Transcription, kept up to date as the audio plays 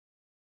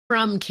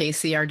From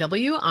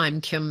KCRW,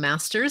 I'm Kim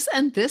Masters,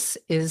 and this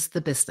is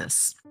The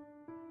Business.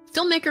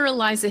 Filmmaker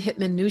Eliza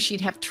Hittman knew she'd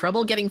have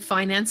trouble getting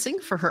financing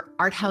for her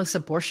art house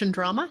abortion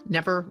drama,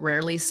 Never,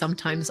 Rarely,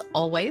 Sometimes,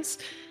 Always.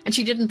 And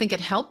she didn't think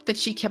it helped that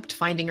she kept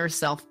finding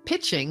herself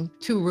pitching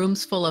to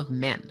rooms full of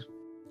men.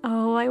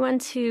 Oh, I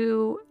went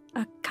to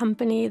a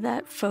company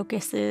that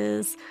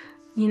focuses,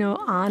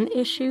 on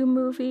issue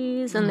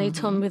movies, and they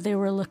told me they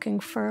were looking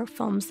for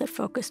films that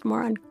focused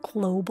more on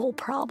global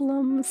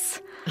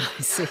problems.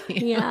 I see.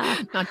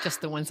 Yeah. Not just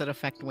the ones that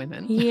affect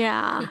women.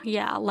 Yeah,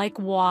 like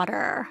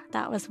water.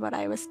 That was what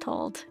I was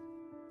told.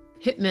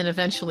 Hittman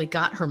eventually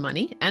got her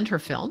money and her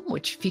film,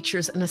 which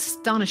features an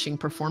astonishing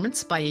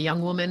performance by a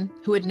young woman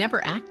who had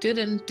never acted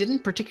and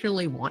didn't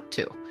particularly want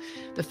to.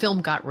 The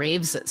film got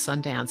raves at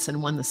Sundance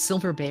and won the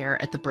Silver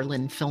Bear at the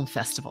Berlin Film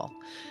Festival.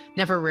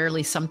 Never,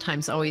 Rarely,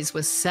 Sometimes, Always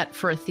was set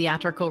for a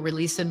theatrical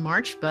release in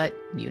March, but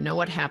you know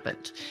what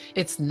happened.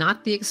 It's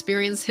not the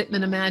experience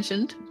Hittman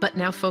imagined, but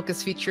now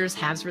Focus Features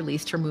has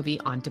released her movie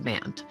on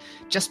demand.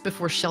 Just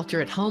before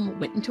Shelter at Home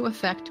went into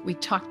effect, we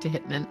talked to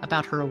Hittman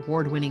about her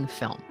award-winning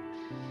film.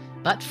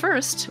 But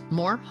first,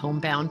 more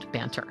homebound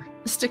banter.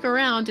 Stick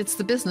around, it's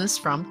The Business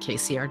from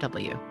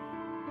KCRW.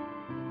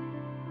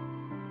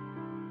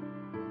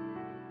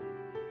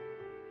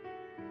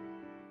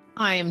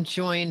 I am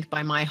joined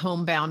by my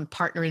homebound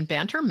partner in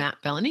banter, Matt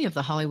Bellany of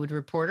The Hollywood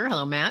Reporter.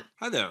 Hello, Matt.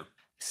 Hi there.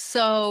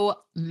 So,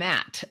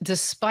 Matt,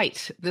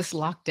 despite this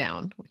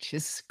lockdown, which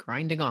is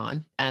grinding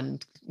on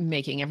and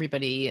making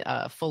everybody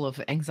full of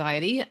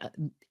anxiety,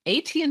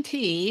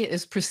 AT&T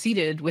is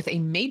proceeded with a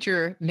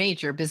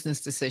major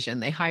business decision.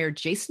 They hired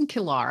Jason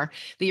Kilar,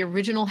 the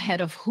original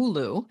head of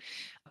Hulu,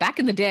 back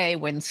in the day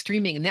when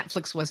streaming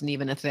Netflix wasn't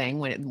even a thing,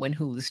 when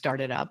Hulu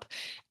started up,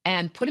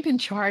 and put him in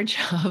charge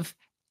of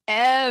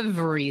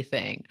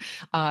everything.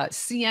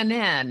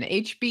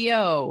 CNN,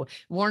 HBO,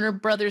 Warner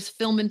Brothers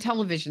Film and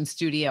Television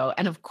Studio,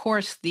 and of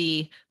course,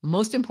 the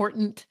most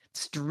important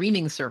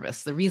streaming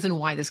service, the reason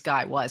why this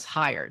guy was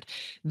hired.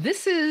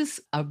 This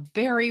is a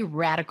very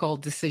radical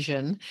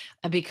decision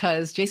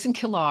because Jason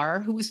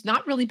Kilar, who's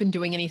not really been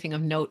doing anything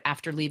of note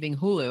after leaving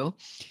Hulu,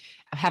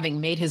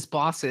 having made his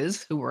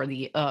bosses, who were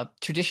the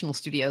traditional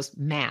studios,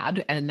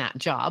 mad in that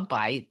job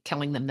by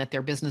telling them that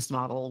their business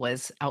model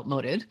was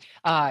outmoded.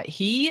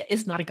 He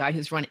is not a guy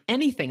who's run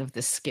anything of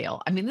this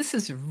scale. I mean, this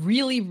is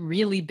really,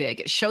 really big.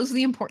 It shows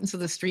the importance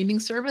of the streaming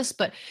service,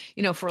 but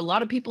for a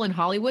lot of people in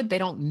Hollywood, they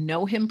don't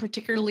know him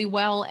particularly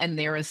well, and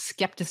there is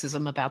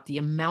skepticism about the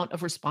amount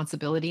of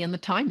responsibility and the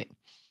timing.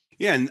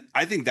 Yeah, and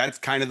I think that's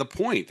kind of the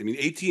point. I mean,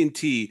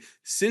 AT&T,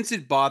 since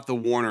it bought the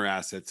Warner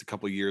assets a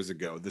couple of years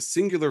ago, the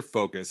singular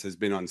focus has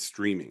been on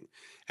streaming,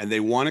 and they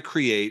want to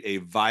create a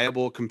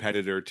viable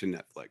competitor to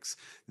Netflix.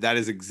 That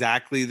is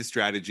exactly the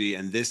strategy,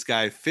 and this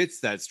guy fits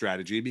that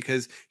strategy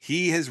because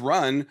he has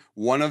run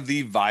one of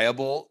the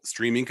viable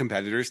streaming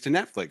competitors to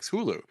Netflix,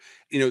 Hulu.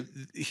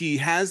 He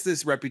has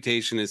this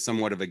reputation as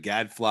somewhat of a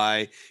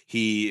gadfly.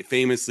 He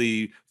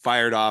famously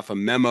fired off a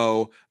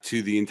memo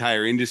to the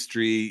entire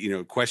industry,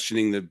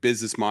 questioning the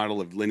business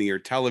model of linear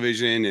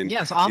television. And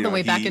yes, all the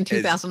way back in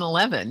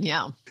 2011.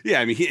 Yeah.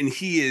 Yeah, I mean,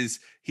 he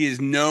is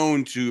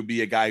known to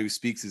be a guy who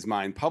speaks his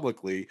mind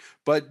publicly.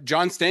 But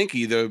John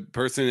Stankey, the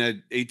person at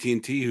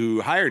AT&T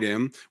who hired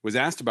him, was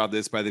asked about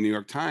this by the New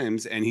York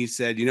Times, and he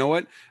said, "You know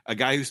what? A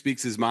guy who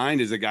speaks his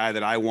mind is a guy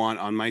that I want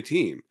on my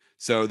team."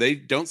 So they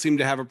don't seem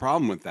to have a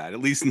problem with that, at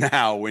least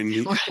now,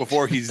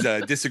 before he's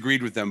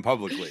disagreed with them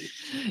publicly.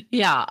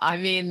 Yeah, I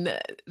mean,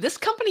 this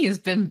company has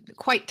been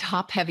quite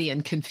top-heavy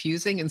and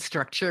confusing in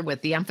structure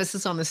with the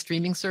emphasis on the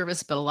streaming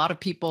service, but a lot of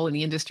people in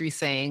the industry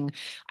saying,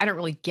 I don't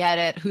really get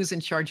it. Who's in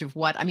charge of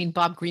what? I mean,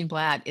 Bob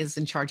Greenblatt is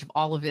in charge of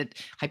all of it,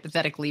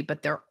 hypothetically,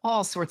 but there are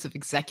all sorts of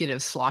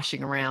executives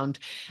sloshing around.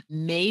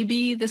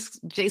 Maybe this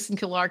Jason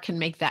Kilar can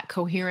make that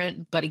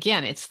coherent, but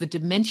again, it's the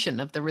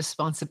dimension of the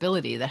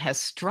responsibility that has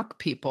struck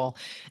people.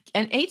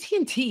 And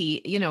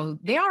AT&T,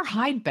 they are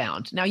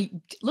hidebound. Now,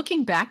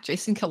 looking back,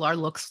 Jason Kilar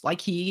looks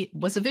like he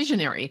was a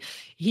visionary.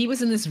 He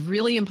was in this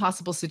really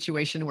impossible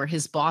situation where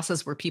his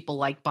bosses were people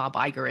like Bob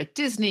Iger at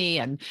Disney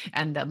and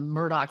the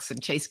Murdochs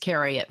and Chase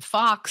Carey at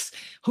Fox,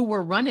 who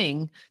were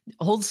running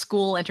old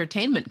school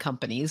entertainment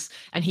companies.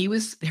 And he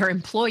was their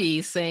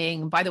employee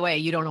saying, by the way,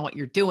 you don't know what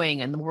you're doing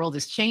and the world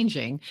is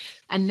changing.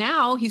 And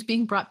now he's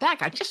being brought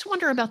back. I just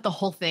wonder about the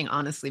whole thing,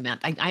 honestly, Matt.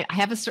 I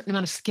have a certain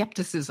amount of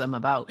skepticism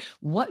about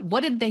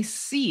what did they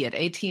see at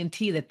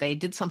AT&T that they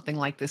did something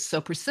like this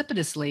so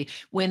precipitously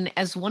when,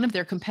 as one of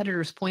their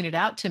competitors pointed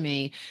out to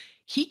me,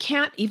 he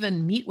can't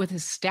even meet with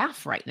his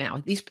staff right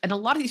now. And a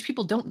lot of these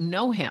people don't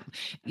know him.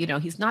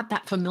 He's not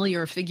that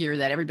familiar figure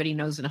that everybody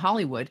knows in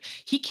Hollywood.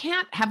 He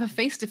can't have a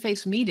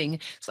face-to-face meeting.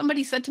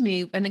 Somebody said to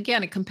me, and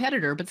again, a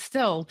competitor, but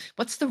still,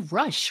 what's the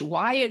rush?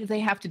 Why do they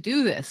have to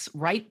do this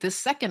right this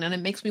second? And it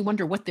makes me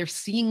wonder what they're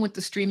seeing with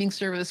the streaming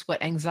service,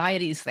 what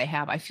anxieties they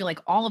have. I feel like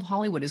all of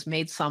Hollywood has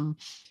made some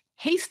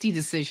hasty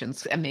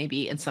decisions, and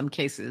maybe in some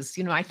cases.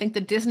 I think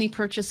the Disney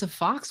purchase of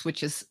Fox,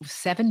 which is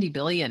 70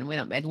 billion,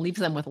 it leaves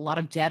them with a lot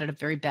of debt at a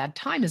very bad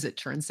time, as it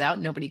turns out.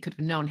 Nobody could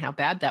have known how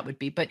bad that would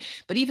be. But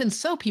even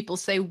so, people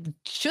say,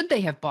 should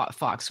they have bought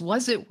Fox?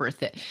 Was it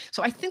worth it?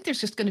 So I think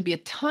there's just going to be a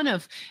ton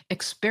of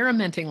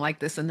experimenting like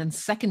this, and then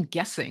second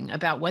guessing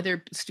about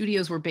whether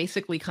studios were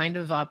basically kind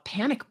of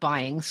panic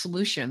buying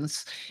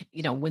solutions,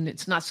 when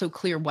it's not so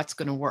clear what's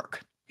going to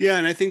work. Yeah,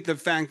 and I think the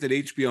fact that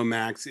HBO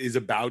Max is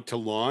about to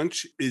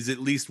launch is at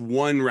least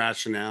one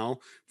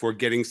rationale for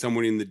getting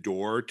someone in the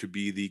door to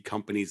be the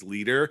company's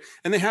leader.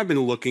 And they have been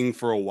looking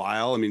for a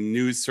while. I mean,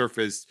 news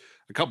surfaced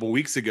a couple of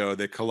weeks ago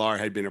that Kalar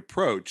had been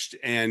approached,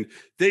 and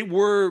they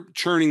were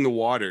churning the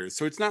waters.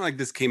 So it's not like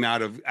this came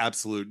out of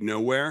absolute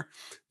nowhere.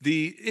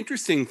 The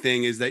interesting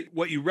thing is that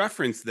what you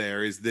referenced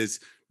there is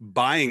this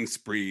buying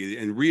spree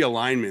and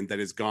realignment that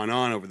has gone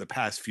on over the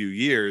past few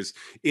years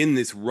in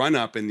this run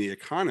up in the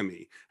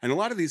economy. And a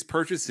lot of these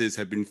purchases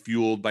have been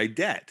fueled by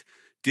debt.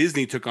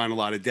 Disney took on a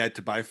lot of debt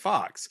to buy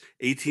Fox.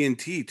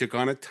 AT&T took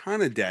on a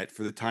ton of debt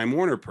for the Time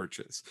Warner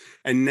purchase.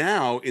 And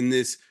now in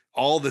this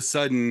all of a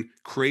sudden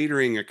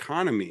cratering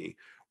economy,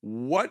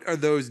 what are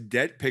those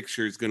debt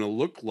pictures going to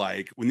look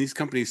like when these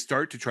companies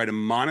start to try to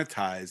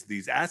monetize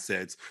these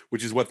assets,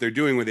 which is what they're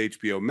doing with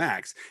HBO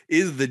Max?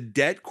 Is the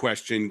debt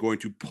question going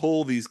to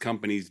pull these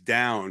companies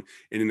down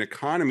in an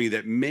economy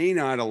that may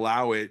not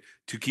allow it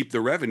to keep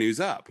the revenues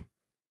up?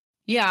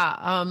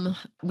 Yeah,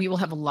 we will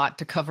have a lot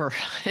to cover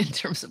in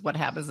terms of what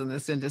happens in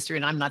this industry.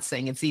 And I'm not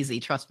saying it's easy.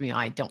 Trust me,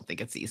 I don't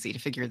think it's easy to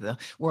figure the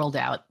world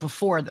out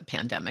before the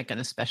pandemic, and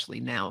especially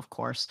now, of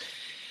course.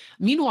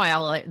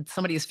 Meanwhile,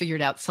 somebody has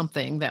figured out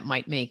something that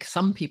might make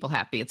some people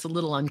happy. It's a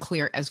little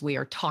unclear as we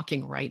are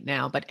talking right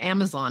now, but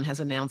Amazon has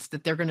announced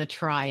that they're going to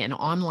try an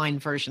online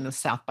version of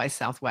South by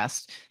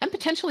Southwest and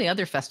potentially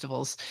other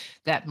festivals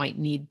that might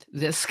need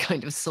this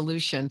kind of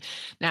solution.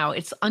 Now,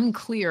 it's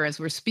unclear as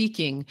we're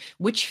speaking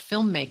which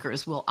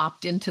filmmakers will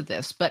opt into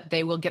this, but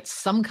they will get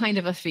some kind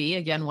of a fee.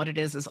 Again, what it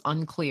is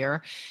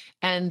unclear.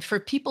 And for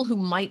people who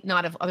might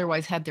not have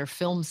otherwise had their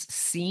films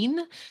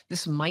seen,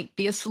 this might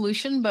be a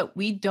solution, but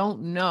we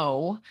don't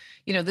know.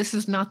 This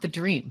is not the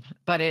dream,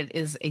 but it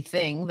is a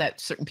thing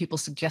that certain people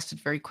suggested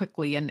very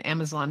quickly, and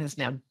Amazon has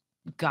now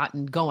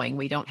gotten going.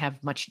 We don't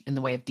have much in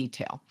the way of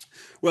detail.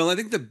 Well, I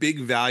think the big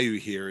value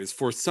here is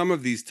for some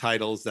of these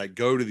titles that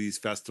go to these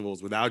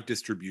festivals without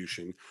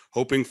distribution,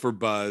 hoping for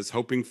buzz,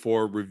 hoping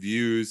for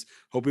reviews,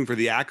 hoping for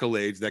the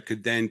accolades that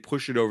could then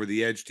push it over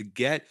the edge to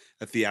get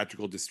a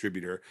theatrical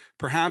distributor.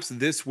 Perhaps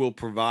this will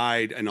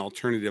provide an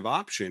alternative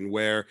option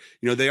where,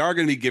 they are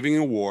going to be giving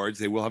awards,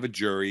 they will have a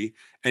jury,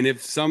 and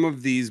if some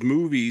of these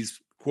movies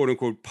quote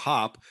unquote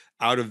pop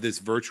out of this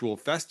virtual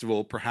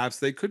festival, perhaps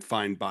they could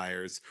find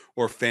buyers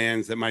or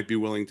fans that might be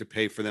willing to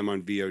pay for them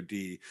on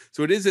VOD.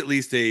 So it is at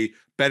least a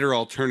better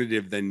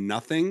alternative than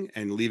nothing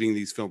and leaving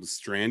these films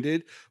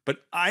stranded. But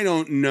I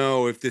don't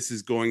know if this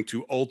is going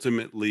to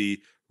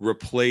ultimately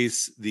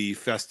replace the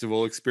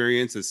festival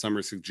experience, as some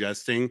are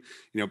suggesting.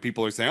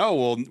 People are saying, oh,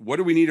 well, what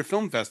do we need a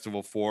film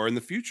festival for in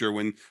the future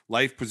when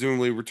life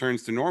presumably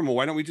returns to normal?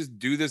 Why don't we just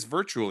do this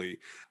virtually?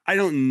 I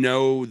don't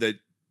know that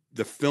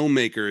the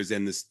filmmakers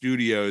and the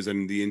studios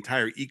and the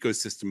entire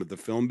ecosystem of the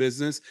film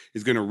business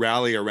is going to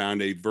rally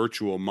around a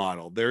virtual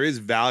model. There is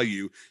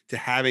value to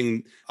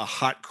having a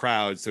hot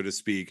crowd, so to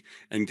speak,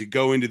 and to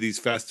go into these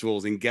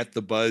festivals and get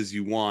the buzz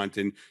you want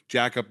and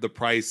jack up the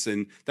price.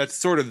 And that's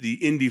sort of the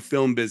indie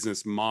film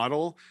business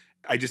model.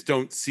 I just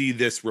don't see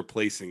this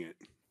replacing it.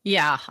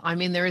 Yeah,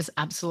 there is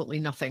absolutely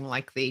nothing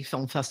like the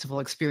film festival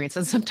experience,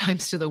 and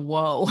sometimes to the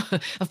woe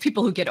of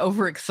people who get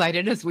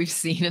overexcited, as we've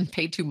seen, and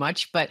pay too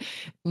much. But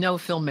no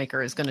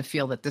filmmaker is going to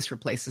feel that this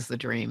replaces the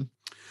dream.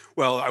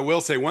 Well, I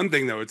will say one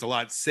thing, though, it's a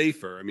lot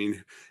safer.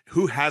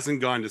 Who hasn't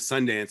gone to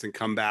Sundance and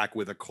come back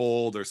with a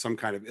cold or some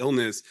kind of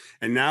illness?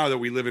 And now that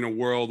we live in a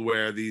world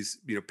where these,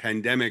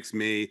 pandemics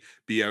may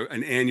be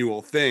an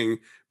annual thing,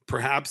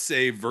 perhaps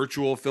a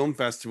virtual film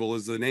festival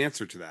is an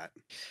answer to that.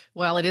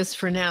 Well, it is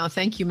for now.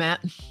 Thank you,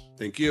 Matt.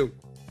 Thank you.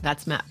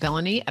 That's Matt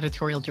Bellany,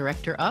 editorial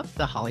director of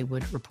The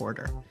Hollywood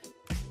Reporter.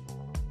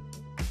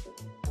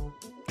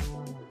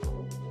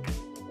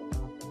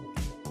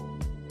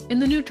 In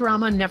the new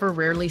drama Never,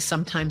 Rarely,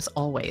 Sometimes,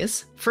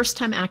 Always,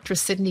 first-time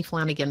actress Sydney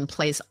Flanagan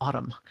plays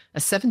Autumn, a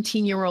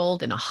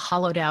 17-year-old in a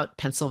hollowed-out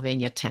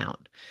Pennsylvania town.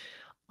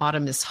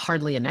 Autumn is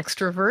hardly an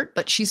extrovert,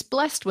 but she's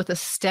blessed with a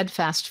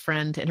steadfast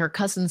friend in her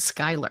cousin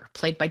Skylar,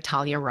 played by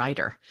Talia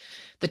Ryder.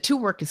 The two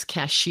work as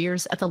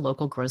cashiers at the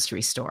local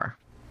grocery store.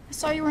 I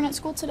saw you weren't at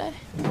school today.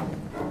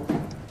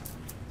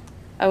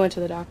 I went to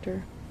the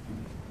doctor.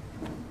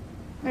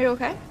 Are you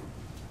okay?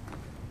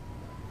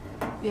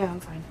 Yeah,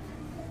 I'm fine.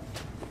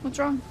 What's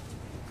wrong?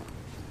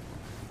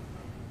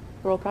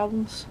 Girl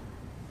problems?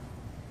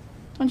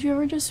 Don't you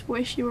ever just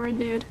wish you were a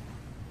dude?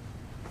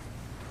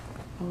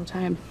 All the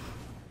time.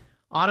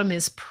 Autumn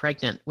is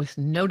pregnant with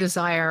no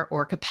desire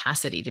or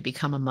capacity to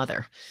become a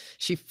mother.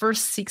 She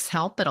first seeks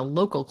help at a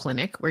local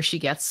clinic where she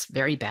gets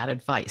very bad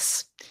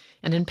advice.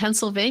 And in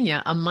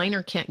Pennsylvania, a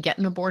minor can't get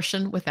an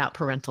abortion without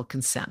parental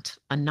consent,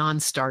 a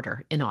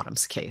non-starter in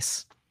Autumn's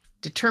case.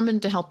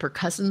 Determined to help her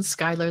cousin,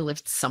 Skylar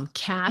lifts some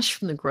cash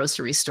from the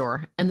grocery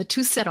store, and the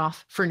two set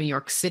off for New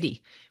York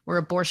City, where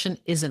abortion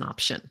is an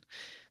option.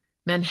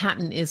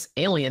 Manhattan is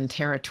alien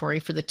territory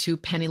for the two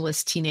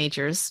penniless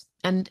teenagers,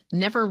 and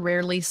never,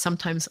 rarely,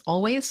 sometimes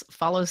always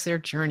follows their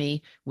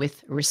journey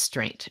with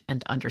restraint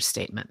and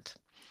understatement.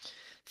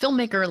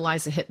 Filmmaker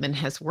Eliza Hittman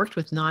has worked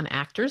with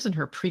non-actors in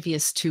her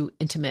previous two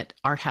intimate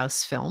art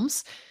house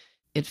films,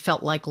 It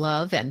Felt Like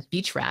Love and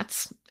Beach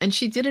Rats, and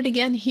she did it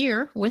again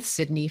here with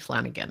Sydney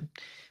Flanagan.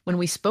 When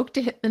we spoke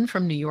to Hittman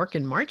from New York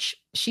in March,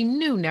 she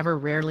knew Never,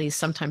 Rarely,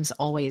 Sometimes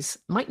Always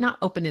might not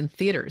open in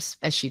theaters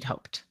as she'd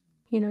hoped.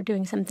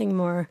 Doing something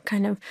more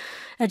kind of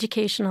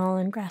educational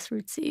and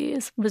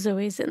grassrootsy was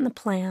always in the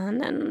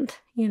plan. And,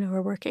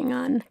 we're working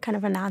on kind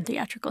of a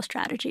non-theatrical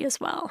strategy as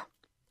well.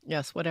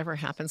 Yes, whatever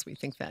happens, we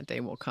think that day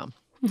will come,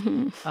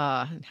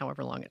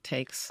 however long it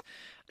takes.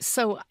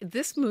 So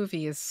this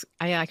movie is,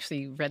 I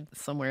actually read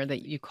somewhere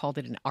that you called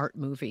it an art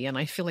movie, and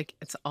I feel like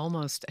it's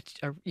almost,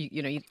 are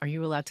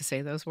you allowed to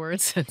say those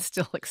words and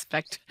still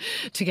expect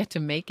to get to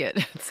make it?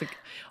 It's like,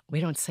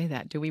 we don't say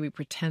that, do we? We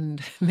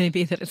pretend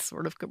maybe that it's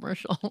sort of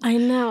commercial. I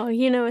know.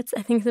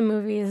 I think the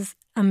movie is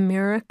a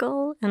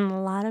miracle in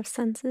a lot of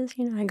senses.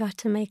 I got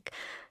to make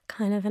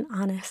kind of an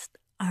honest,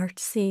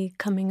 artsy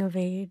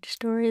coming-of-age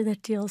story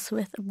that deals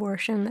with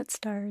abortion, that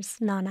stars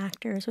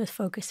non-actors with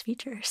focus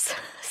features.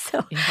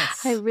 So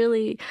Yes. I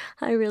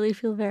really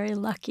feel very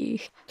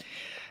lucky.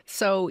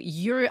 So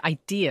your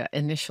idea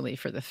initially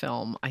for the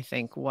film, I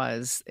think,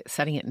 was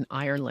setting it in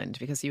Ireland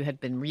because you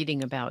had been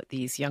reading about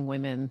these young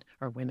women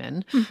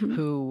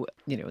who,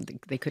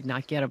 they could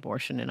not get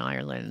abortion in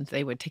Ireland.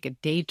 They would take a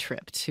day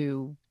trip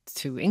to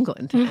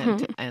England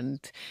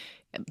and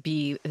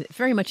be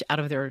very much out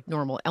of their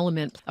normal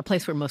element, a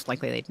place where most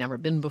likely they'd never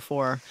been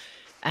before.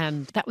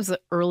 And that was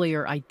the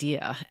earlier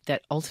idea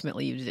that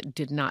ultimately you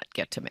did not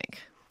get to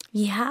make.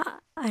 Yeah,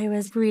 I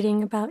was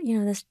reading about,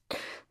 this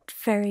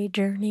ferry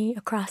journey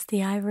across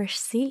the Irish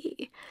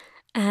Sea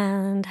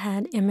and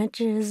had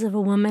images of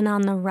a woman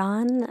on the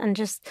run and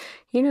just,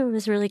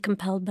 was really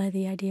compelled by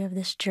the idea of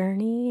this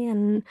journey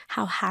and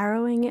how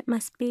harrowing it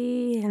must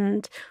be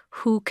and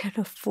who could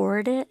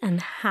afford it and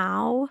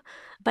how.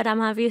 But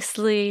I'm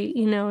obviously,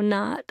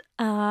 not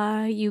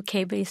a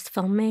UK-based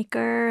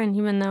filmmaker. And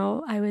even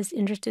though I was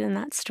interested in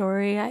that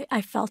story,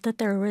 I felt that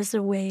there was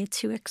a way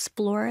to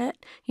explore it,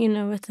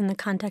 within the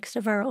context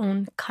of our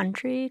own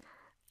country.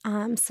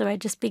 So I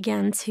just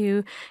began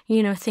to,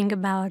 think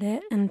about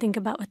it and think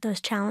about what those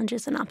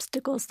challenges and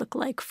obstacles look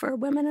like for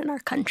women in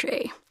our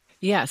country.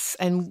 Yes.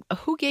 And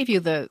who gave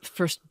you the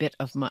first bit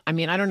of money? I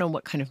mean, I don't know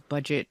what kind of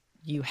budget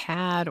you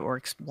had or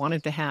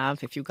wanted to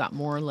have, if you got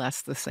more or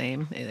less the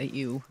same that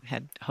you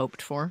had hoped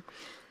for.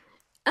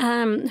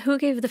 Who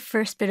gave the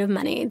first bit of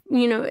money?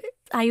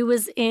 I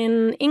was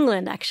in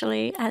England,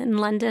 actually, in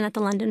London at the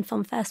London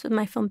Film Fest with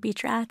my film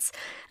Beach Rats,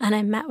 and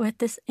I met with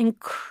this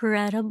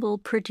incredible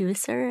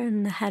producer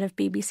and the head of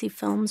BBC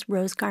Films,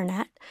 Rose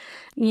Garnett.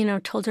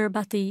 Told her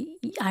about the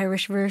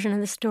Irish version of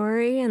the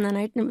story, and then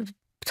I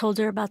told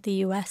her about the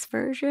U.S.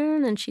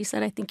 version, and she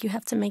said, I think you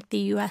have to make the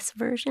U.S.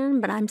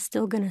 version, but I'm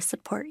still going to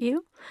support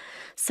you.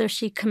 So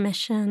she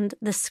commissioned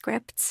the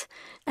scripts,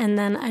 and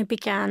then I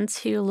began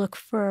to look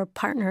for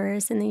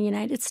partners in the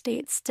United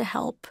States to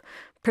help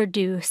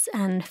produce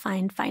and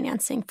find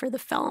financing for the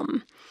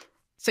film.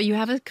 So you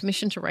have a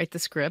commission to write the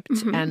script,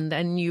 and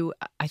then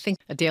I think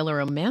Adela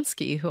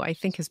Romansky, who I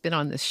think has been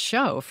on this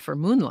show for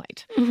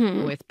Moonlight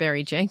with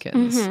Barry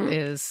Jenkins,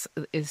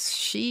 is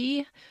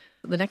she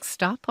the next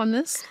stop on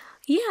this?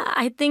 Yeah,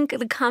 I think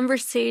the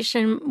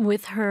conversation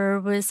with her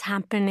was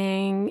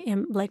happening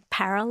in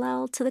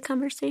parallel to the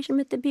conversation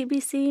with the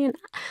BBC. And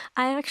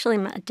I actually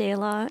met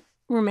Adela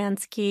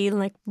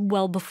Romansky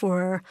well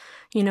before,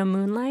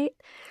 Moonlight.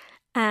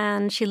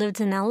 And she lived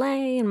in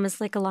LA and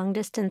was a long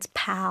distance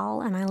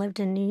pal. And I lived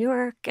in New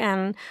York,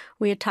 and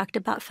we had talked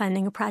about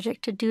finding a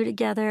project to do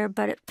together.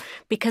 But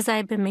because I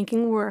had been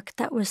making work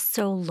that was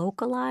so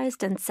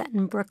localized and set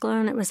in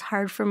Brooklyn, it was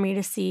hard for me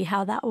to see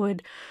how that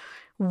would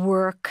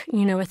work,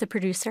 with a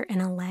producer in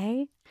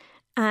LA.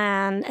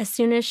 And as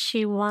soon as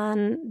she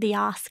won the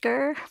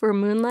Oscar for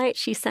Moonlight,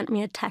 she sent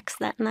me a text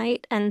that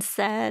night and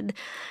said,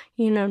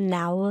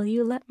 now will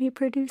you let me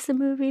produce a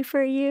movie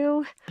for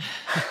you?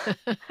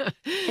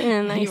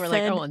 And you were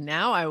like, oh, well,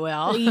 now I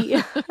will.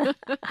 Yeah. And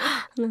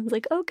I was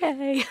like,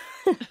 okay.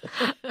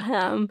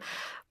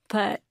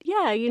 But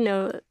yeah,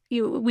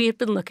 we had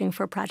been looking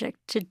for a project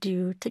to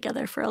do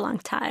together for a long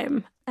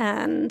time.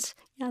 And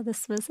yeah,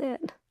 this was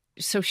it.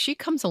 So she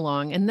comes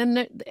along, and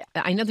then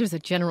I know there's a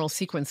general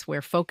sequence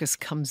where focus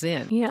comes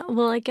in. Yeah,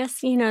 well, I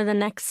guess, the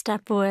next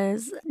step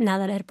was, now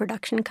that I had a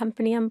production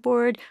company on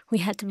board, we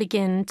had to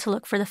begin to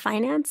look for the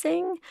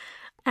financing.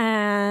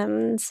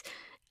 And,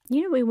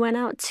 we went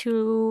out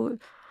to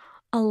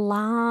a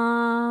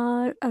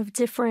lot of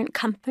different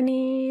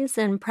companies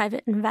and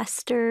private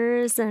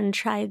investors and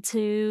tried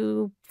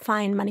to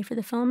find money for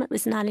the film. It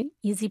was not an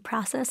easy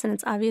process, and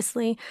it's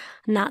obviously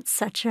not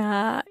such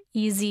a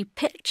easy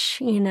pitch,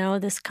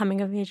 this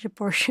coming-of-age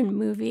abortion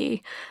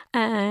movie.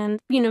 And,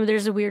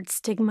 there's a weird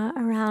stigma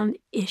around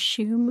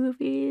issue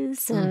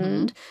movies,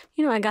 and,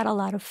 I got a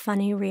lot of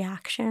funny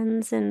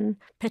reactions in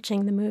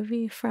pitching the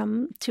movie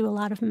to a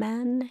lot of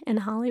men in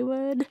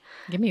Hollywood.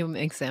 Give me an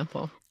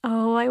example.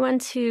 Oh, I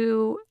went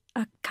to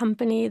a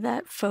company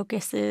that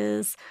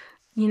focuses,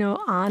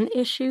 on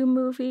issue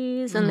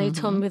movies, and they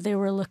told me they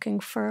were looking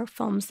for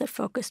films that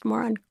focused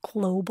more on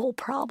global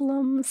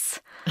problems.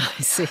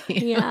 I see.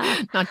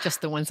 Yeah. Not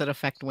just the ones that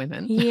affect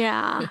women.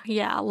 Yeah,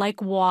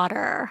 like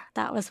water.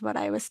 That was what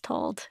I was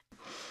told.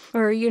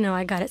 Or,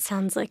 I got it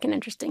sounds like an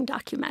interesting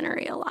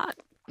documentary a lot.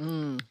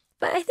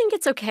 But I think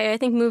it's okay. I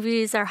think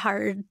movies are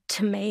hard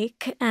to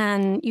make,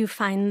 and you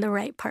find the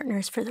right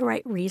partners for the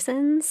right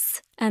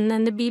reasons. And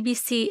then the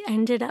BBC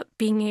ended up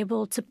being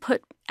able to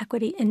put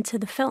equity into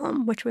the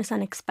film, which was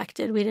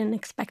unexpected. We didn't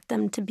expect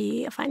them to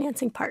be a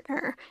financing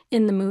partner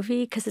in the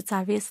movie because it's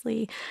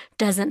obviously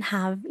doesn't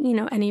have,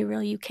 any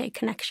real UK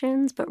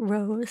connections. But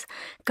Rose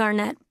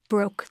Garnett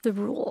broke the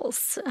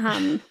rules.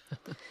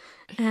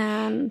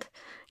 And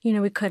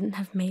we couldn't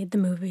have made the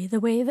movie the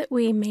way that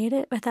we made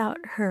it without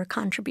her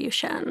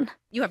contribution.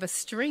 You have a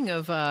string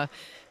of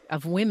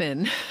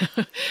women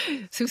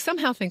who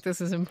somehow think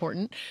this is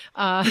important.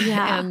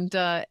 And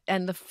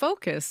the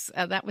focus,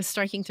 that was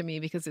striking to me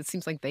because it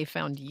seems like they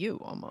found you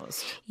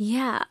almost.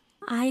 Yeah.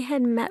 I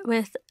had met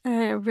with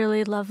a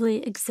really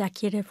lovely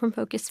executive from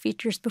Focus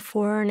Features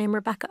before named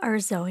Rebecca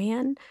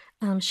Arzoian.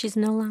 She's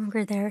no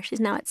longer there. She's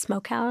now at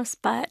Smokehouse,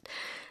 but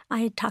I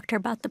had talked to her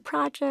about the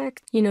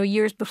project,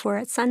 years before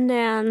at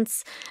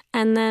Sundance.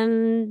 And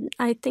then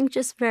I think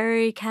just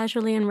very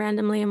casually and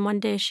randomly, and one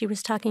day she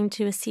was talking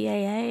to a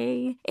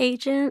CAA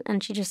agent,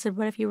 and she just said,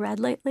 "What have you read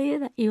lately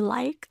that you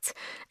liked?"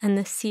 And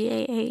the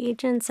CAA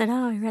agent said,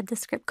 "Oh, I read the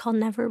script called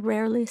Never,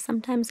 Rarely,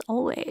 Sometimes,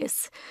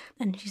 Always."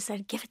 And she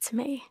said, "Give it to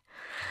me."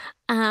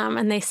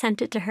 And they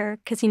sent it to her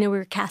because, we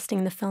were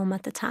casting the film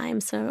at the time.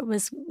 So it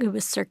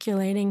was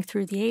circulating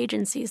through the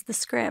agencies, the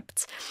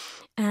script.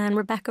 And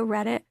Rebecca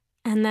read it.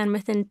 And then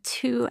within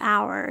 2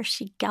 hours,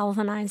 she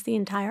galvanized the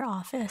entire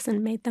office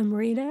and made them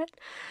read it.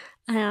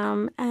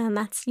 And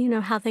that's,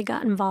 how they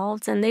got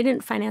involved. And they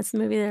didn't finance the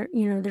movie.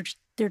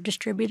 They're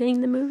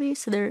distributing the movie.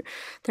 So their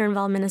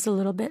involvement is a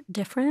little bit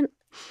different.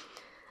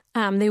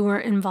 They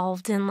weren't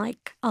involved in,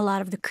 a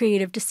lot of the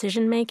creative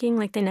decision-making.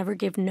 They never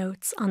gave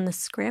notes on the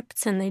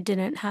scripts, and they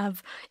didn't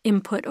have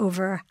input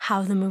over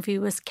how the movie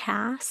was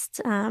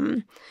cast.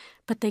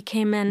 But they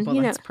came in,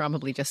 Well, that's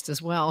probably just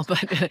as well,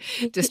 but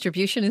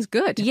distribution is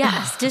good.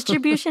 Yes,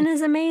 distribution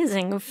is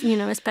amazing,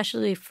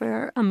 especially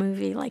for a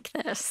movie like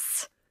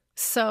this.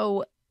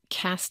 So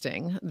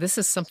casting, this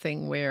is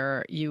something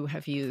where you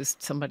have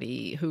used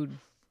somebody who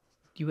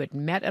you had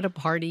met at a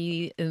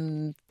party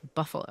in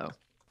Buffalo.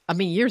 I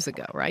mean, years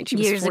ago, right? She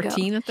was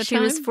 14 at the time? She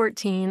was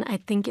 14. I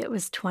think it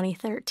was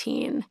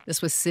 2013.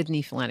 This was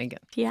Sydney Flanagan.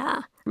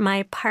 Yeah.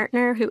 My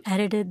partner who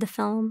edited the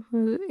film,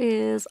 who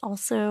is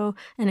also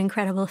an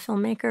incredible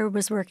filmmaker,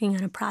 was working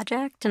on a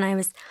project, and I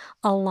was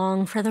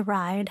along for the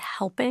ride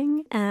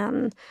helping.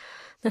 And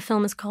the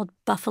film is called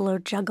Buffalo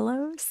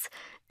Juggalos.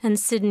 And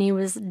Sydney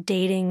was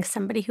dating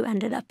somebody who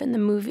ended up in the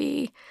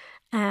movie.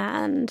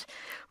 And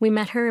we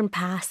met her in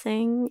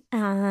passing,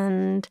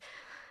 and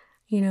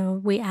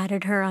we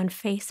added her on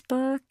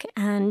Facebook,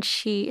 and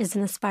she is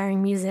an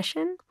aspiring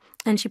musician,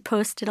 and she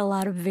posted a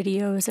lot of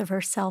videos of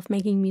herself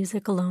making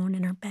music alone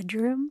in her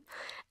bedroom,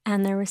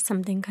 and there was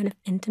something kind of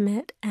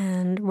intimate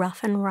and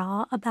rough and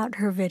raw about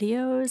her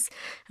videos,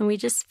 and we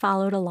just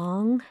followed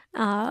along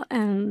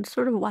and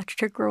sort of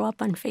watched her grow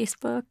up on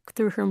Facebook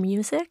through her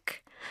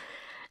music.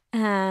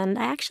 And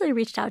I actually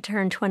reached out to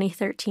her in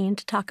 2013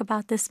 to talk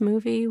about this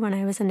movie when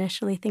I was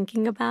initially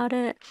thinking about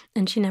it.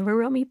 And she never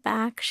wrote me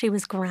back. She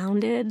was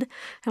grounded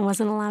and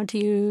wasn't allowed to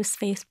use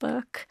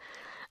Facebook.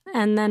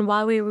 And then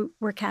while we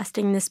were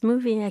casting this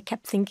movie, I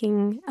kept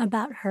thinking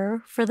about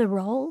her for the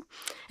role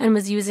and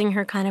was using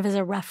her kind of as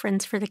a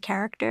reference for the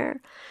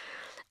character.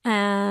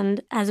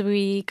 And as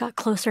we got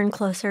closer and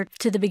closer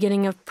to the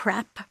beginning of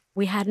prep,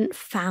 we hadn't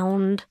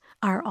found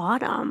our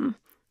Autumn.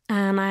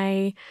 And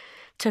I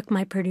took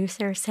my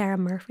producer, Sarah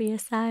Murphy,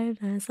 aside.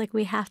 And I was like,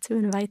 we have to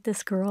invite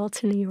this girl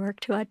to New York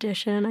to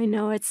audition. I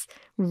know it's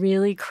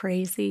really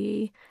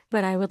crazy,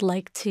 but I would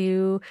like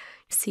to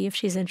see if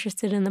she's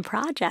interested in the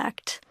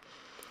project.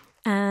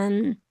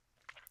 And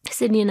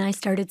Sydney and I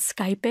started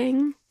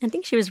Skyping. I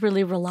think she was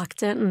really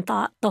reluctant and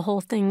thought the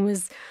whole thing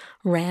was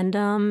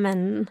random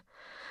and,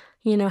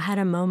 had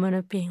a moment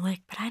of being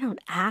like, but I don't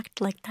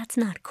act, that's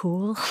not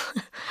cool.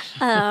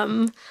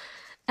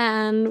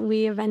 And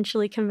we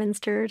eventually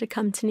convinced her to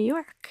come to New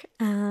York.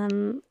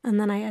 And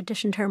then I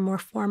auditioned her more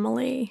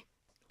formally.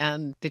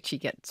 And did she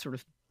get sort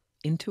of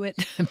into it,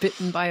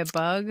 bitten by a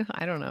bug?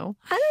 I don't know.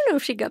 I don't know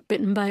if she got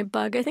bitten by a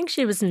bug. I think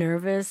she was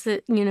nervous.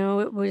 It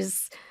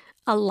was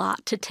a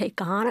lot to take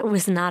on. It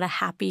was not a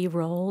happy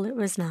role. It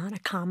was not a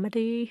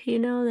comedy,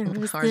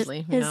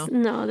 Hardly, no.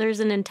 No, there's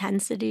an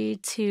intensity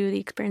to the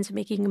experience of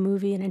making a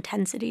movie, an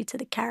intensity to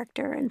the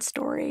character and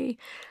story.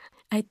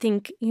 I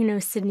think,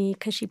 Sydney,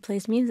 because she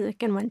plays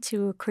music and went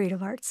to a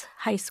creative arts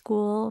high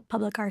school,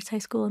 public arts high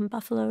school in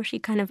Buffalo, she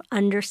kind of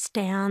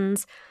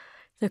understands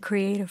the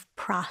creative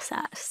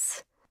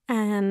process.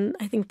 And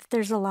I think that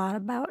there's a lot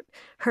about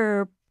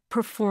her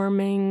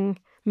performing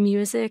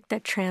music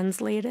that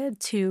translated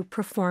to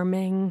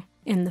performing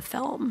in the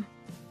film.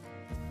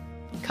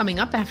 Coming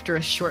up after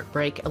a short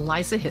break,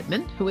 Eliza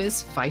Hittman, who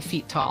is 5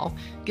 feet tall,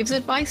 gives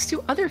advice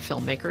to other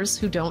filmmakers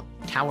who don't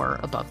tower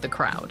above the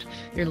crowd.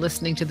 You're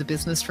listening to The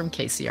Business from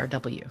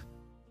KCRW.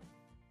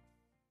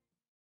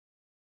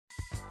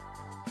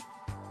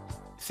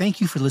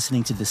 Thank you for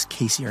listening to this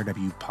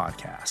KCRW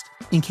podcast.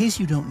 In case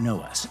you don't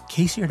know us,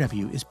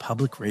 KCRW is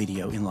public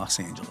radio in Los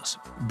Angeles,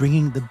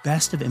 bringing the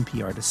best of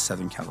NPR to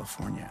Southern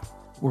California.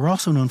 We're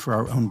also known for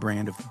our own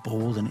brand of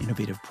bold and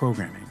innovative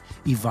programming,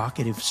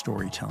 evocative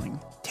storytelling,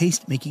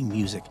 taste-making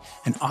music,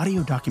 and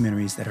audio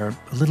documentaries that are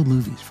little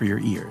movies for your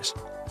ears.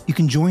 You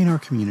can join our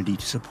community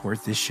to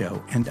support this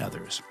show and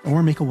others,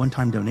 or make a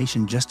one-time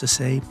donation just to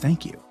say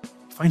thank you.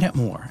 Find out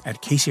more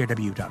at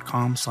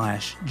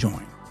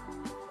kcrw.com/join.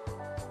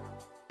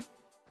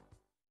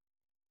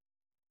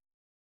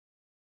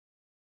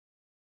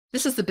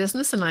 This is The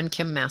Business, and I'm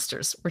Kim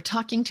Masters. We're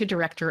talking to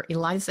director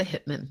Eliza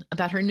Hittman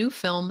about her new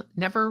film,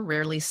 Never,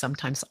 Rarely,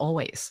 Sometimes,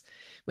 Always,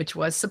 which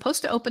was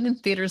supposed to open in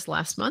theaters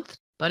last month,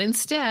 but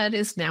instead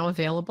is now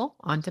available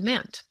on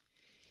demand.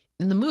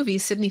 In the movie,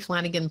 Sydney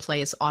Flanagan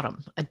plays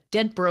Autumn, a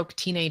dead-broke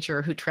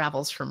teenager who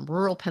travels from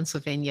rural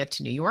Pennsylvania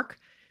to New York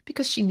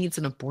because she needs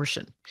an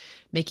abortion.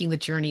 Making the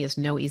journey is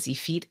no easy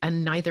feat,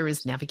 and neither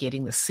is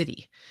navigating the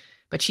city.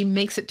 But she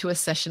makes it to a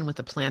session with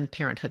a Planned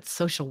Parenthood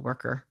social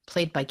worker,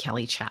 played by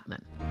Kelly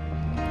Chapman.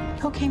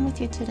 Who came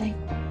with you today?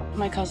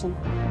 My cousin.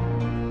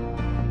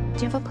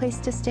 Do you have a place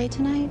to stay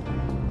tonight?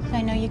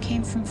 I know you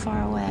came from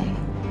far away.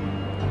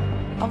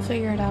 I'll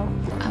figure it out.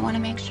 I want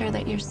to make sure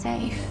that you're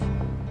safe.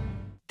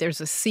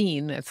 There's a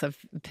scene, it's a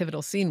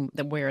pivotal scene,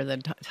 where the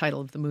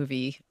title of the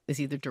movie is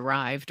either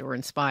derived or I'm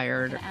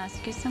inspired. going to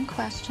ask you some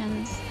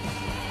questions.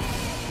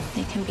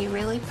 They can be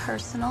really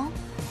personal.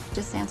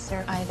 Just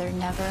answer either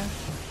never,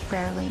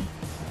 rarely,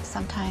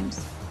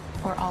 sometimes,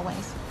 or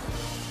always.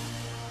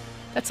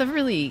 That's a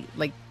really,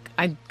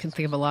 I can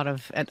think of a lot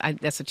of,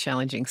 that's a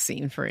challenging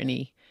scene for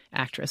any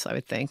actress, I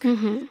would think.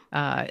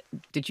 Mm-hmm.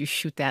 Did you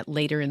shoot that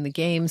later in the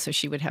game so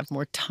she would have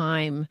more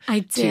time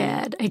I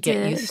did. to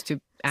get used to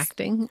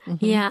acting?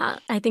 Mm-hmm. Yeah,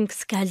 I think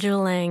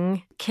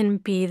scheduling can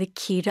be the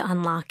key to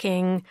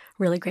unlocking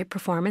really great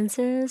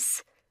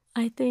performances,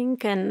 I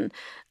think. And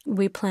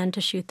we plan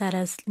to shoot that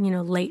as,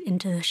 late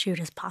into the shoot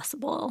as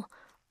possible.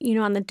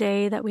 On the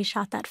day that we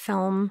shot that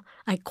film,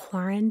 I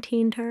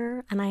quarantined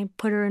her and I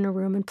put her in a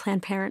room in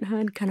Planned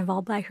Parenthood, kind of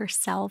all by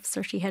herself,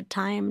 so she had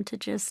time to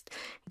just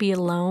be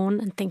alone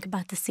and think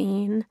about the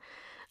scene.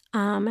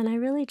 And I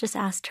really just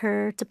asked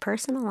her to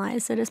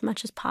personalize it as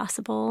much as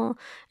possible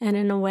and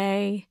in a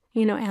way,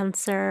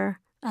 answer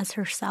as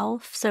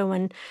herself. So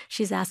when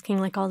she's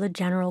asking all the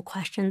general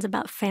questions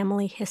about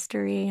family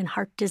history and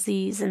heart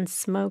disease and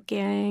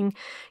smoking,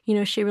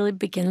 she really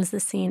begins the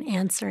scene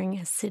answering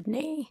as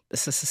Sydney.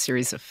 This is a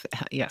series of,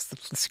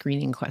 the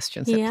screening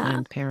questions at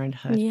Planned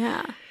Parenthood.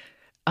 Yeah.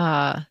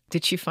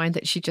 Did she find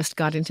that she just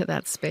got into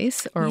that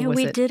space? Or was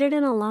we it... did it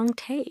in a long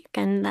take,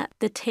 and that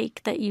the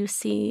take that you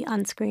see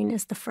on screen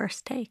is the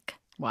first take.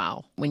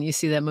 Wow. When you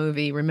see that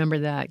movie, remember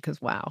that,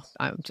 because wow,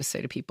 I would just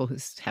say to people who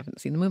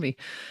haven't seen the movie,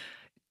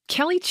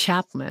 Kelly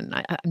Chapman,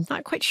 I'm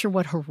not quite sure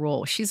what her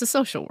role. She's a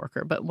social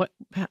worker, but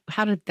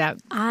how did that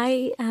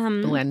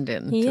blend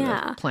into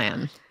the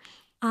plan?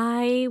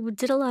 I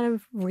did a lot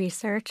of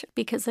research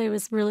because I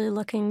was really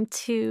looking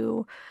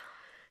to,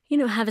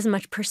 have as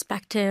much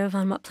perspective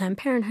on what Planned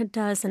Parenthood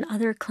does and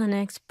other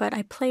clinics. But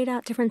I played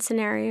out different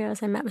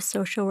scenarios. I met with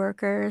social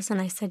workers and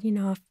I said,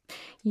 if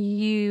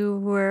you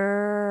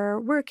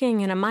were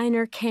working and a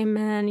minor came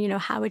in,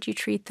 how would you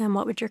treat them?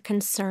 What would your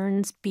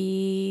concerns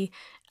be?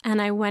 And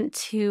I went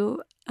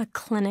to a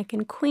clinic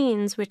in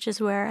Queens, which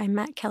is where I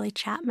met Kelly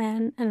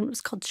Chapman, and it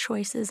was called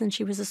Choices, and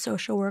she was a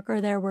social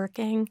worker there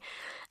working.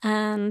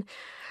 And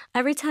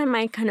every time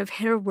I kind of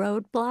hit a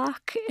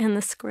roadblock in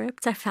the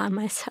script, I found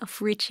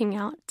myself reaching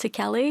out to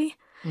Kelly.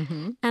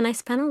 Mm-hmm. And I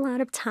spent a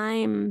lot of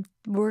time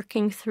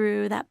working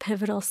through that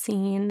pivotal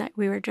scene that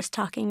we were just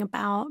talking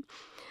about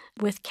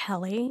with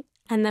Kelly.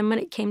 And then when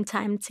it came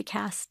time to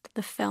cast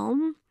the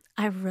film,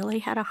 I really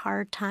had a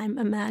hard time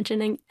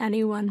imagining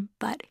anyone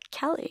but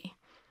Kelly.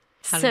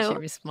 How did she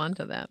respond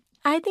to that?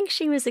 I think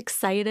she was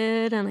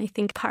excited, and I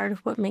think part of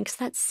what makes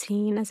that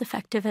scene as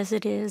effective as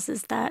it is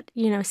that,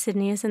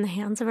 Sydney is in the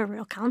hands of a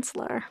real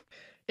counselor.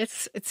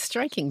 It's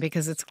striking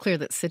because it's clear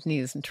that Sydney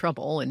is in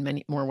trouble in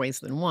many more ways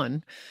than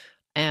one,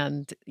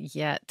 and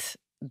yet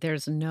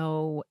there's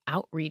no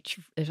outreach.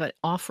 There's an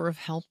offer of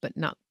help, but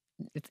not.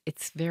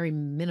 It's very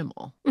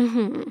minimal.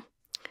 Mm-hmm.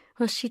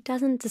 Well, she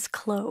doesn't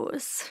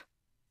disclose.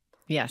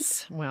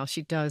 Yes. Well,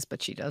 she does,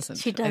 but she doesn't.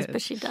 She does,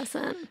 but she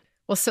doesn't.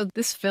 Well, so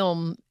this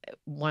film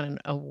won an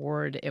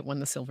award. It won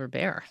the Silver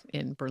Bear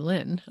in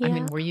Berlin. Yeah. I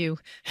mean,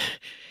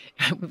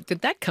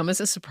 did that come as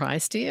a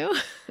surprise to you?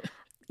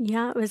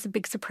 Yeah, it was a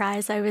big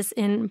surprise. I was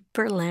in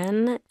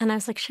Berlin and I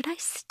was like, should I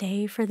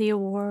stay for the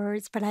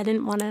awards? But I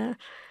didn't want to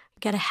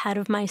get ahead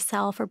of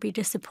myself or be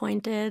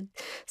disappointed.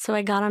 So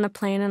I got on a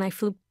plane and I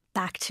flew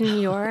back to New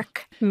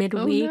York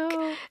midweek. Oh,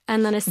 no.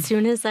 And then as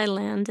soon as I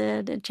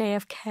landed at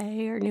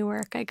JFK or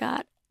Newark, I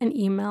got an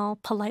email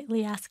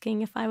politely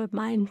asking if I would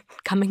mind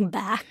coming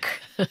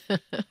back.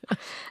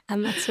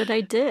 And that's what I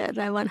did.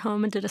 I went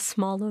home and did a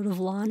small load of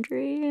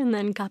laundry and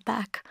then got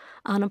back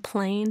on a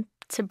plane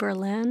to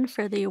Berlin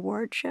for the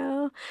award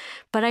show.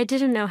 But I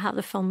didn't know how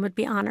the film would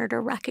be honored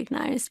or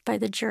recognized by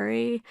the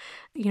jury.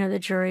 You know, the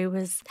jury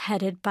was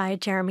headed by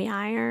Jeremy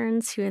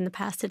Irons, who in the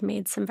past had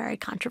made some very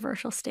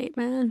controversial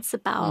statements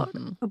about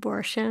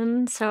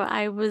abortion. So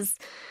I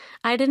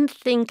didn't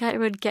think I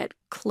would get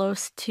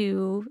close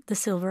to the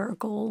silver or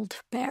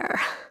gold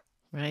bear.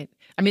 Right.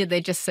 I mean,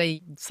 they just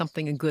say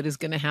something good is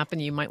going to happen.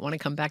 You might want to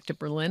come back to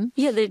Berlin.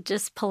 Yeah, they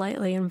just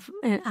politely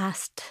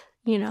asked,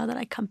 that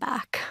I come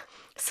back.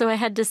 So I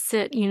had to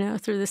sit,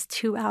 through this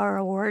 2-hour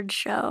award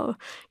show,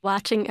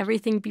 watching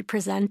everything be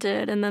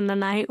presented. And then the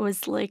night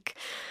was like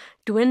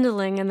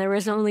dwindling and there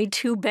was only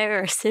 2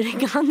 bears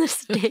sitting on the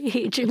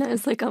stage. And I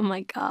was like, oh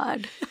my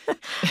God.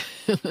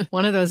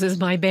 One of those is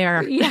my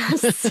bear.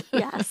 Yes,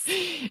 yes.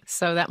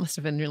 So that must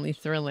have been really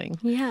thrilling.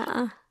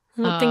 Yeah.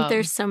 I don't think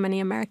there's so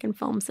many American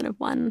films that have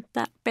won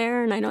that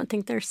bear. And I don't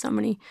think there's so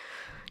many,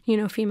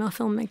 female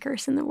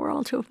filmmakers in the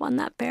world who have won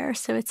that bear.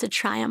 So it's a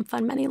triumph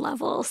on many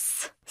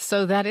levels.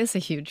 So that is a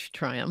huge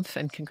triumph,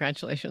 and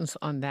congratulations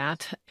on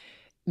that.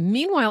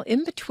 Meanwhile,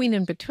 in between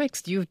and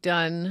betwixt, you've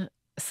done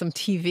some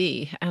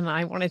TV, and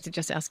I wanted to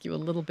just ask you a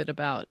little bit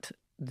about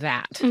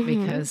that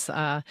because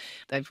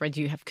I've read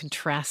you have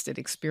contrasted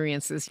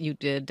experiences. You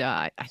did,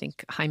 I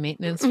think, High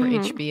Maintenance for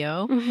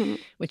HBO,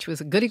 which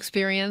was a good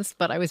experience,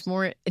 but I was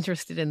more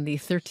interested in the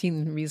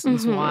 13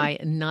 Reasons Why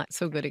not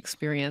so good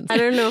experience. I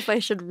don't know if I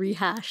should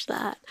rehash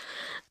that.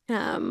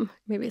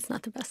 Maybe it's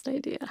not the best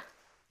idea.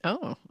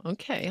 Oh,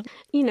 okay.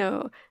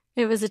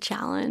 It was a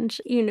challenge.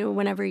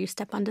 Whenever you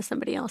step onto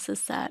somebody else's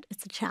set,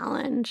 it's a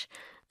challenge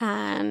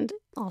and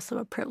also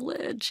a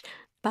privilege.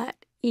 But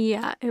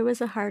yeah, it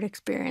was a hard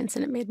experience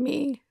and it made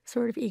me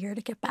sort of eager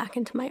to get back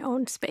into my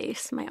own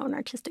space, my own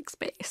artistic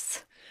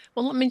space.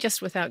 Well, let me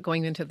just, without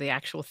going into the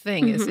actual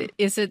thing,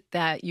 is it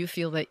that you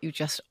feel that you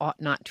just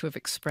ought not to have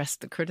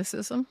expressed the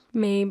criticism?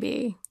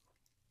 Maybe.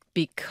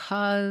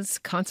 Because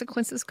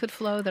consequences could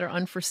flow that are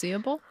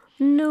unforeseeable?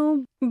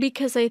 No,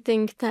 because I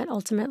think that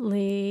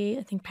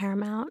ultimately,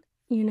 Paramount,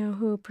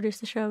 who produced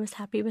the show, was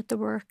happy with the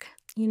work,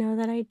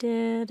 that I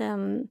did.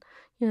 And,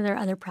 there are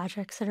other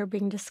projects that are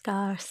being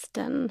discussed.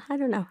 And I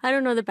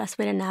don't know the best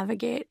way to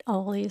navigate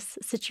all these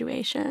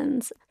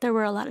situations. There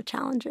were a lot of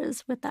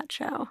challenges with that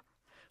show.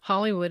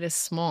 Hollywood is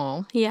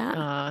small.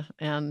 Yeah.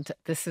 And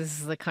this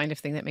is the kind of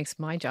thing that makes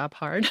my job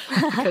hard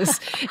because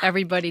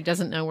everybody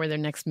doesn't know where their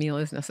next meal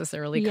is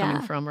necessarily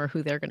coming from or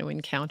who they're going to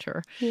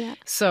encounter. Yeah.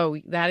 So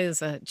that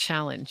is a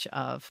challenge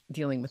of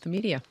dealing with the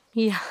media.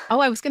 Yeah.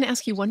 Oh, I was going to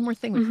ask you one more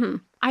thing.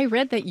 I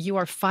read that you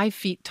are 5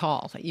 feet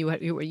tall. That you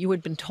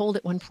had been told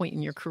at one point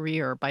in your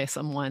career by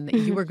someone that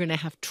you were going to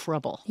have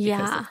trouble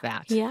because of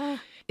that. Yeah.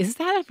 Is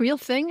that a real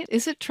thing?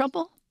 Is it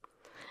trouble?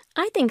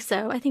 I think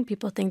so. I think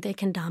people think they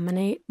can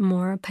dominate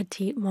more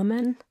petite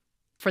women.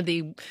 For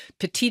the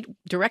petite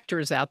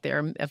directors out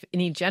there of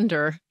any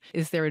gender,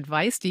 is there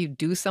advice? Do you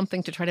do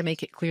something to try to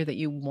make it clear that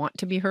you want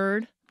to be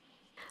heard?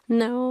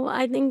 No,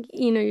 I think,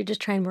 you just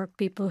try and work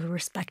people who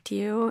respect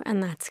you,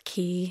 and that's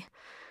key.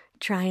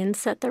 Try and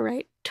set the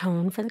right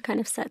tone for the kind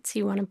of sets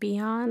you want to be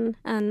on.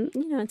 And,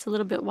 it's a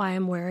little bit why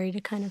I'm wary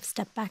to kind of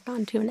step back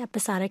onto an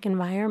episodic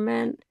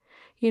environment,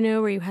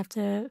 where you have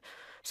to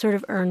sort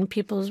of earn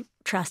people's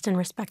trust and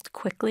respect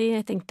quickly.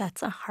 I think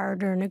that's a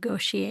harder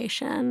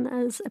negotiation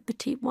as a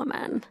petite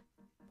woman.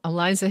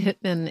 Eliza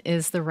Hittman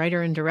is the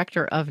writer and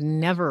director of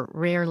Never,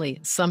 Rarely,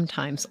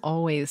 Sometimes,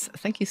 Always.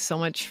 Thank you so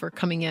much for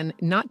coming in,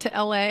 not to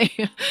LA,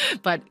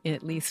 but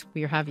at least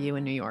we have you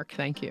in New York.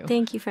 Thank you.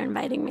 Thank you for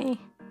inviting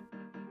me.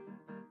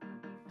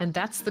 And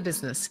that's The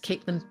Business.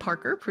 Caitlin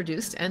Parker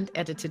produced and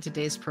edited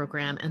today's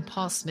program, and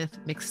Paul Smith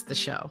mixed the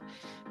show.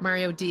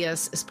 Mario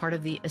Diaz is part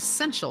of the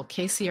essential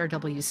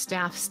KCRW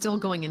staff still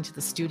going into the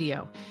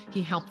studio.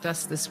 He helped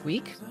us this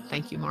week.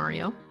 Thank you,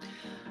 Mario.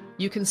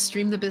 You can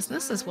stream The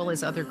Business as well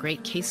as other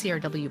great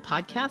KCRW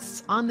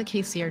podcasts on the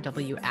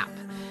KCRW app.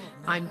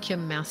 I'm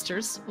Kim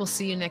Masters. We'll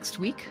see you next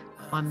week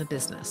on The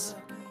Business.